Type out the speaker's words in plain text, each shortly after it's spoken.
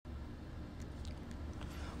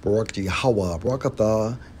Barak Yahweh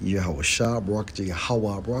Barakatha, Yahweh Barak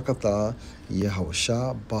Yahweh Barakatha,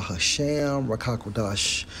 Yahweh Bahasham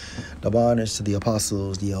Rakakodash. Double honors to the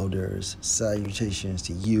apostles, the elders. Salutations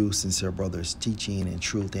to you, sincere brothers, teaching in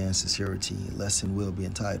truth and sincerity. Lesson will be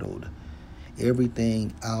entitled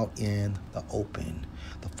Everything Out in the Open.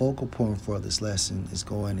 The focal point for this lesson is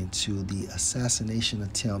going into the assassination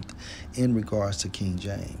attempt in regards to King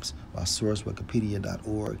James. By source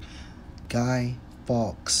wikipedia.org, Guy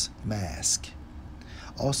Fawkes mask,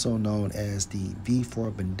 also known as the V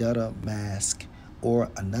for Vendetta mask or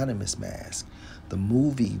anonymous mask. The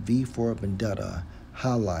movie V for Vendetta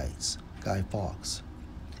highlights Guy Fawkes,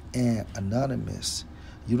 and Anonymous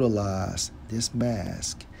utilized this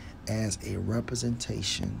mask as a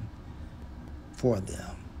representation for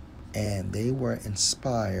them, and they were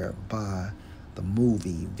inspired by the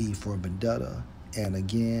movie V for Vendetta. And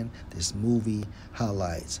again, this movie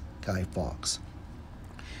highlights Guy Fawkes.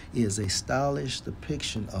 It is a stylish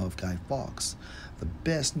depiction of Guy Fawkes, the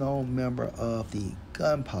best known member of the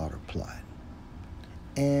Gunpowder Plot,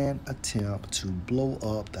 an attempt to blow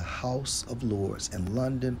up the House of Lords in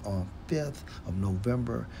London on 5th of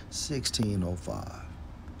November 1605.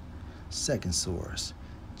 Second source,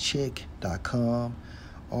 chick.com,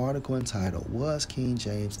 article entitled, Was King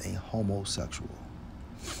James a Homosexual?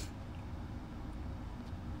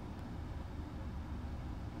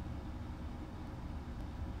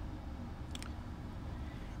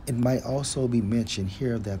 It might also be mentioned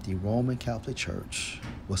here that the Roman Catholic Church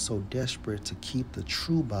was so desperate to keep the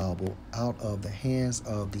true Bible out of the hands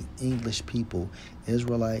of the English people,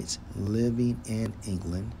 Israelites living in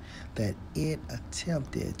England, that it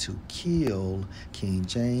attempted to kill King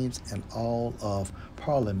James and all of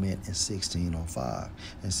Parliament in 1605.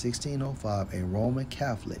 In 1605, a Roman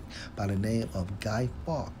Catholic by the name of Guy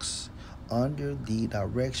Fawkes, under the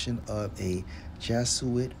direction of a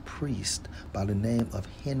Jesuit priest by the name of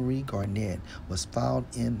Henry Garnet, was found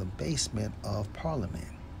in the basement of Parliament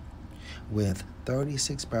with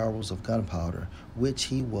 36 barrels of gunpowder, which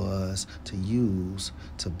he was to use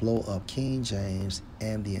to blow up King James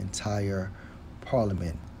and the entire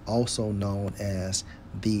Parliament, also known as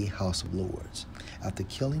the House of Lords. After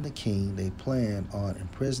killing the king, they planned on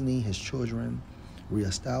imprisoning his children,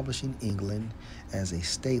 reestablishing England as a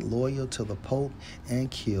state loyal to the Pope, and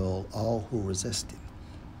kill all who resisted.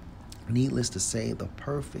 Needless to say, the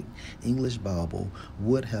perfect English Bible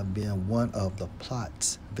would have been one of the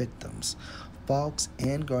plot's victims. Fawkes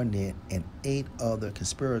and Garnet and 8 other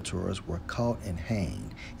conspirators were caught and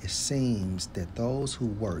hanged. It seems that those who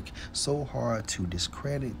worked so hard to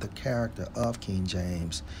discredit the character of King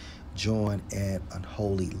James joined an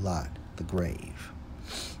unholy lot, the grave.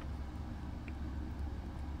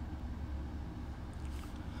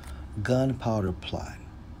 Gunpowder Plot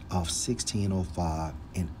of 1605,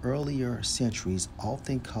 in earlier centuries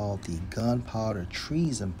often called the Gunpowder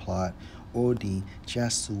Treason Plot or the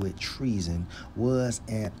Jesuit treason, was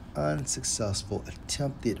an unsuccessful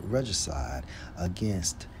attempted regicide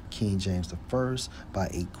against King James I by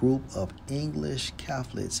a group of English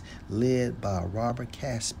Catholics led by Robert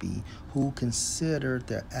Casby, who considered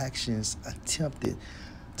their actions attempted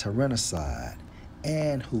tyrannicide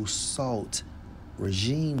and who sought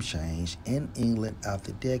regime change in England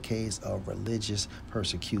after decades of religious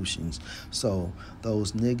persecutions. So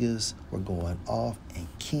those niggas were going off and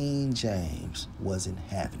King James wasn't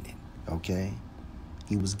having it, okay?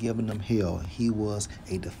 He was giving them hell. He was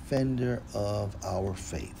a defender of our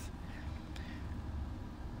faith.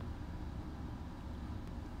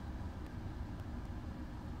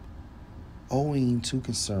 Owing to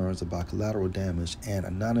concerns about collateral damage, an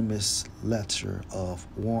anonymous letter of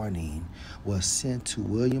warning was sent to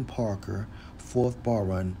William Parker, 4th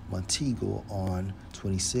Baron Monteagle, on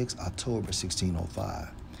 26 October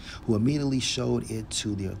 1605, who immediately showed it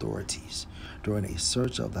to the authorities. During a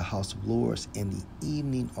search of the House of Lords in the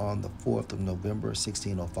evening on the 4th of November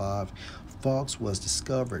 1605, Fawkes was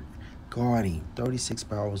discovered guarding 36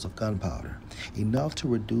 barrels of gunpowder, enough to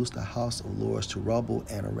reduce the House of Lords to rubble,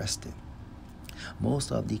 and arrested.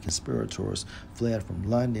 Most of the conspirators fled from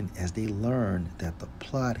London as they learned that the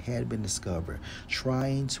plot had been discovered.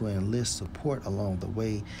 Trying to enlist support along the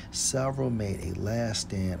way, several made a last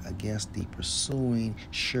stand against the pursuing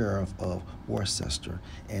Sheriff of Worcester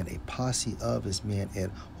and a posse of his men at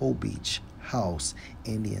Holbeach House.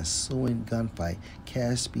 In the ensuing gunfight,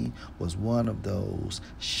 Casby was one of those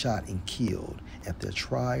shot and killed. At their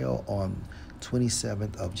trial on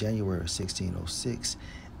 27th of January 1606,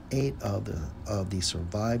 8 of the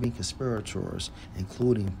surviving conspirators,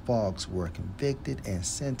 including Fawkes, were convicted and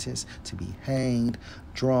sentenced to be hanged,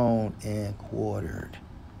 drawn, and quartered.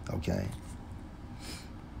 Okay?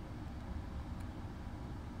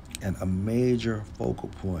 and a major focal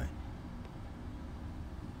point.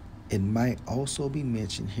 It might also be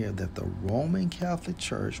mentioned here that the Roman Catholic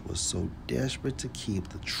Church was so desperate to keep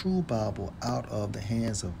the true Bible out of the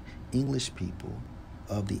hands of English people,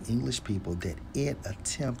 that it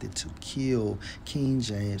attempted to kill King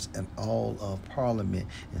James and all of Parliament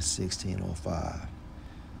in 1605.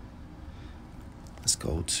 Let's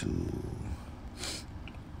go to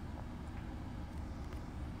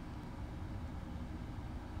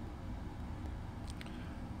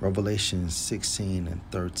Revelation 16 and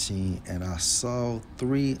 13. And I saw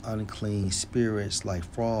 3 unclean spirits like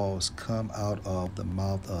frogs come out of the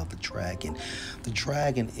mouth of the dragon. The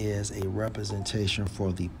dragon is a representation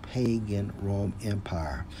for the pagan Rome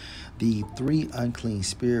Empire. The 3 unclean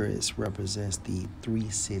spirits represents the 3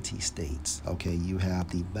 city-states. Okay, you have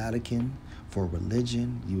the Vatican for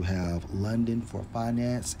religion, you have London for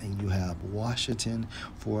finance, and you have Washington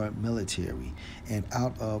for military. And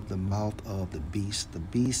out of the mouth of the beast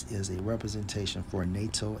is a representation for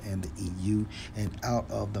NATO and the EU, and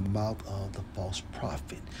out of the mouth of the false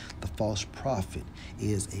prophet. The false prophet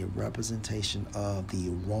is a representation of the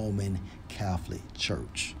Roman Catholic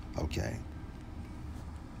Church, okay?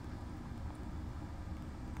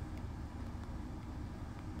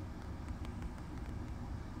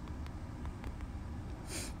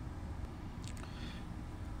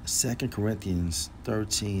 Second Corinthians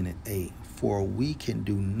 13 and 8. For we can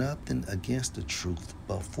do nothing against the truth,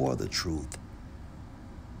 but for the truth.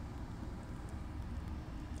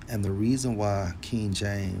 And the reason why King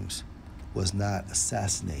James was not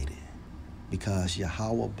assassinated, because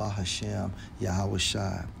Yahweh Bahashem, Yahweh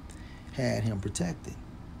Shai, had him protected.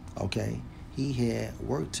 Okay? He had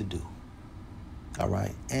work to do. All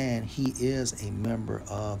right? And he is a member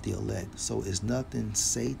of the elect. So it's nothing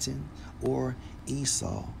Satan or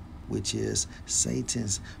Esau, which is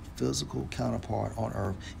Satan's physical counterpart on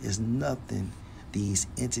earth, is nothing these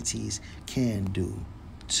entities can do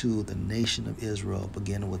to the nation of Israel,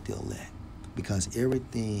 beginning with the elect. Because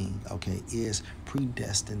everything, okay, is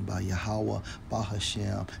predestined by Yahweh,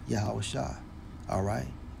 Bahashem, Yahweh Shai. All right?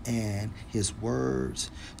 And his words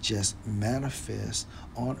just manifest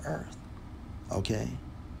on earth, okay,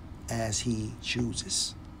 as he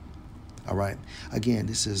chooses. All right. Again,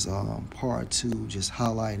 this is part 2, just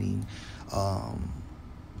highlighting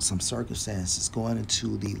some circumstances going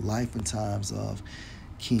into the life and times of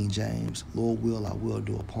King James. Lord will, I will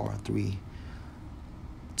do a part 3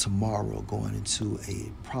 tomorrow, going into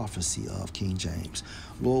a prophecy of King James.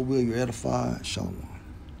 Lord will, you're edified. Shalom.